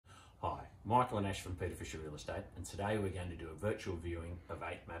Michael and Ash from Peter Fisher Real Estate, and today we're going to do a virtual viewing of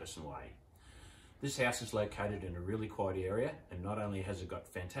 8 Madison Way. This house is located in a really quiet area, and not only has it got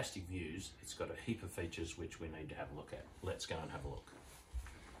fantastic views, it's got a heap of features which we need to have a look at. Let's go and have a look.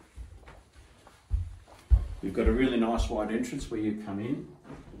 We've got a really nice wide entrance where you come in.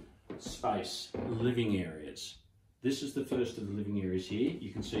 Space, living areas. This is the first of the living areas here.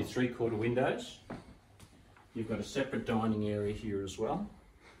 You can see 3/4 windows. You've got a separate dining area here as well.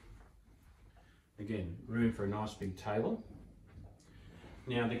 Again, room for a nice big table.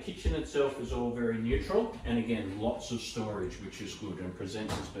 Now the kitchen itself is all very neutral, and again, lots of storage, which is good and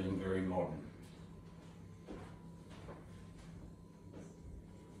presents as being very modern.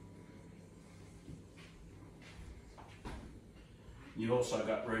 You've also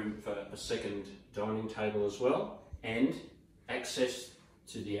got room for a second dining table as well, and access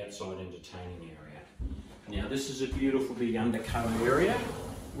to the outside entertaining area. Now this is a beautiful big undercover area,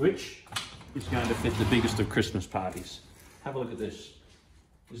 which is going to fit the biggest of Christmas parties. Have a look at this.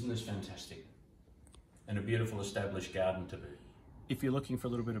 Isn't this fantastic? And a beautiful established garden to boot. If you're looking for a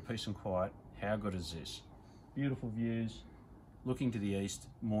little bit of peace and quiet, how good is this? Beautiful views, looking to the east,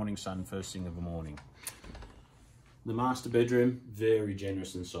 morning sun first thing of the morning. The master bedroom, very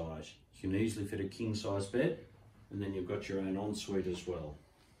generous in size. You can easily fit a king size bed, and then you've got your own ensuite as well.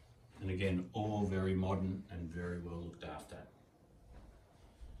 And again, all very modern and very well looked after.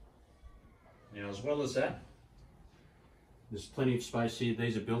 Now, as well as that, there's plenty of space here.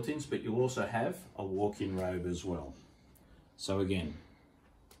 These are built-ins, but you also have a walk-in robe as well. So again,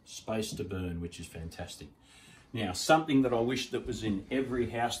 space to burn, which is fantastic. Now, something that I wish that was in every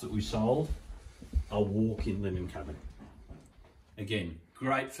house that we sold, a walk-in linen cupboard. Again,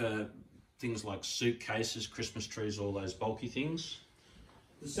 great for things like suitcases, Christmas trees, all those bulky things.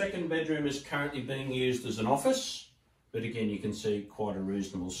 The second bedroom is currently being used as an office, but again, you can see quite a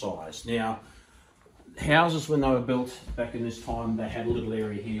reasonable size. Now, houses, when they were built back in this time, they had a little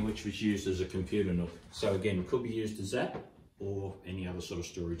area here which was used as a computer nook. So again, could be used as that or any other sort of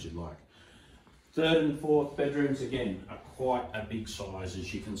storage you'd like. Third and fourth bedrooms, again, are quite a big size,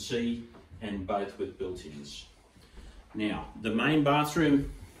 as you can see, and both with built-ins. Now, the main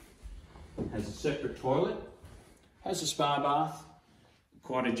bathroom has a separate toilet, has a spa bath,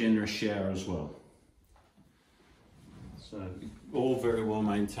 quite a generous shower as well. So, all very well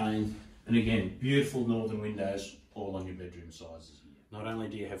maintained. And again, beautiful northern windows all on your bedroom sizes here. Not only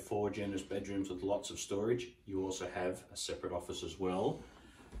do you have 4 generous bedrooms with lots of storage, you also have a separate office as well.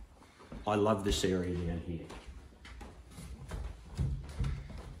 I love this area down here.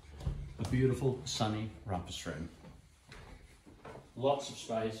 A beautiful sunny rumpus room. Lots of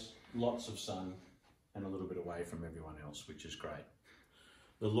space, lots of sun, and a little bit away from everyone else, which is great.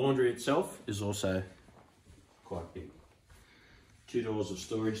 The laundry itself is also quite big. 2 doors of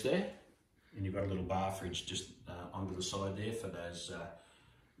storage there. And you've got a little bar fridge just onto the side there for those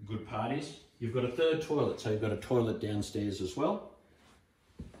good parties. You've got a third toilet, so you've got a toilet downstairs as well.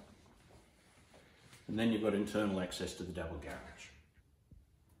 And then you've got internal access to the double garage.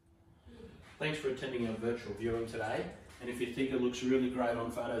 Thanks for attending our virtual viewing today. And if you think it looks really great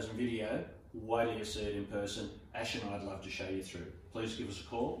on photos and video, wait till you see it in person. Ash and I'd love to show you through. Please give us a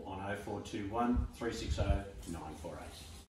call on 0421 360 948.